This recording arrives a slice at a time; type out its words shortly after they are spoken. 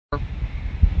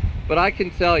But I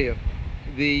can tell you,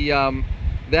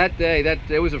 that day,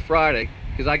 it was a Friday,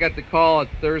 because I got the call at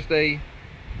Thursday,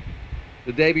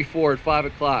 the day before at 5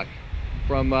 o'clock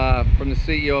from the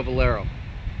CEO of Valero.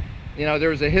 You know, there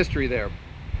was a history there.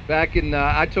 Back in,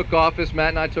 Matt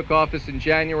and I took office in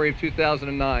January of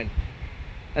 2009.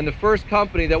 And the first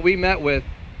company that we met with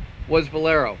was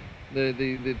Valero.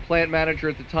 The plant manager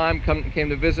at the time came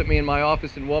to visit me in my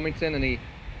office in Wilmington, and he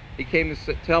came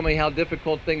to tell me how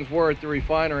difficult things were at the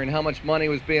refinery and how much money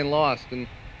was being lost. And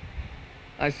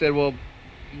I said, well,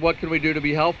 what can we do to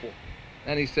be helpful?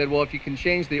 And he said, well, if you can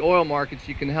change the oil markets,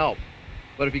 you can help.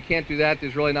 But if you can't do that,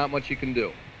 there's really not much you can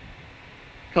do.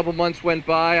 A couple months went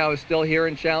by, I was still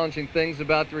hearing challenging things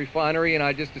about the refinery, and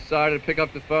I just decided to pick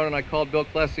up the phone and I called Bill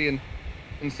Klesse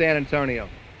in San Antonio.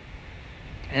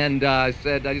 And I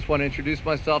said, I just want to introduce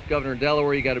myself, Governor of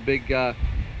Delaware. You got a big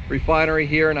refinery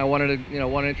here, and I wanted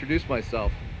to introduce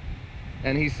myself.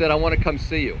 And he said, I want to come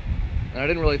see you. And I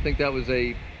didn't really think that was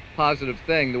a positive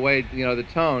thing, the way, the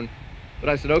tone. But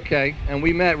I said, okay. And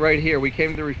we met right here. We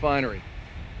came to the refinery.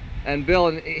 And Bill,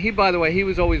 and he, by the way, he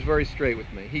was always very straight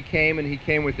with me. He came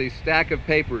with a stack of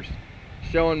papers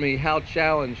showing me how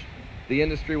challenged the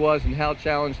industry was and how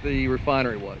challenged the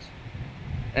refinery was.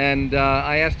 And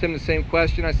I asked him the same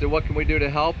question. I said, what can we do to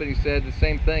help? And he said the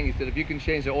same thing. He said, if you can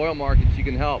change the oil markets, you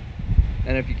can help.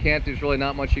 And if you can't, there's really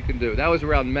not much you can do. That was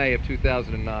around May of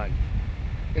 2009.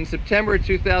 In September of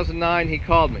 2009, he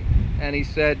called me and he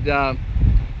said,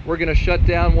 we're going to shut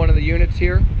down one of the units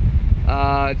here.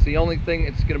 It's the only thing,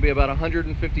 it's going to be about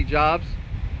 150 jobs.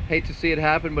 Hate to see it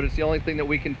happen, but it's the only thing that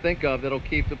we can think of that'll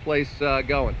keep the place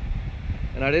going.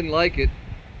 And I didn't like it.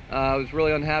 I was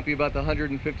really unhappy about the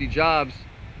 150 jobs,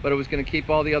 but it was going to keep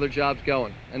all the other jobs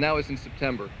going. And that was in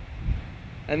September.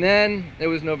 And then it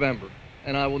was November.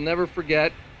 And I will never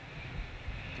forget,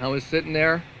 I was sitting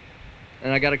there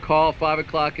and I got a call at 5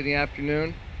 o'clock in the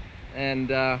afternoon, and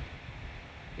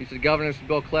he said, Governor, this is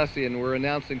Bill Klesse, and we're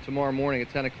announcing tomorrow morning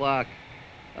at 10 o'clock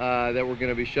that we're going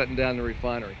to be shutting down the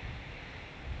refinery.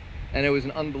 And it was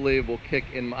an unbelievable kick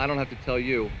in, I don't have to tell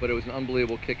you, but it was an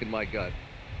unbelievable kick in my gut.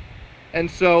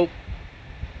 And so,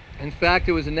 in fact,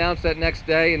 it was announced that next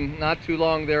day, and not too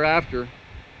long thereafter,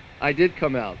 I did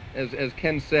come out, as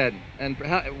Ken said. And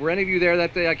were any of you there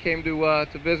that day I came to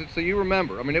visit? So you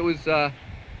remember. I mean, it was,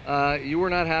 you were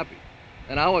not happy,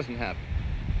 and I wasn't happy.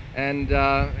 And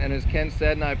as Ken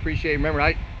said, and I appreciate,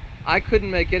 remember, I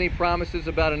couldn't make any promises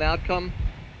about an outcome.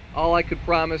 All I could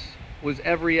promise was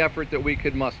every effort that we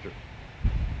could muster.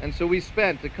 And so we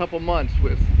spent a couple months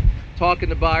with talking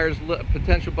to buyers,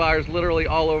 potential buyers, literally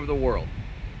all over the world.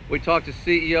 We talked to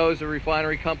CEOs of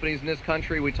refinery companies in this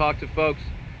country. We talked to folks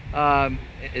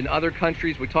in other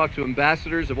countries. We talked to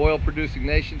ambassadors of oil-producing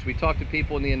nations. We talked to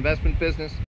people in the investment business.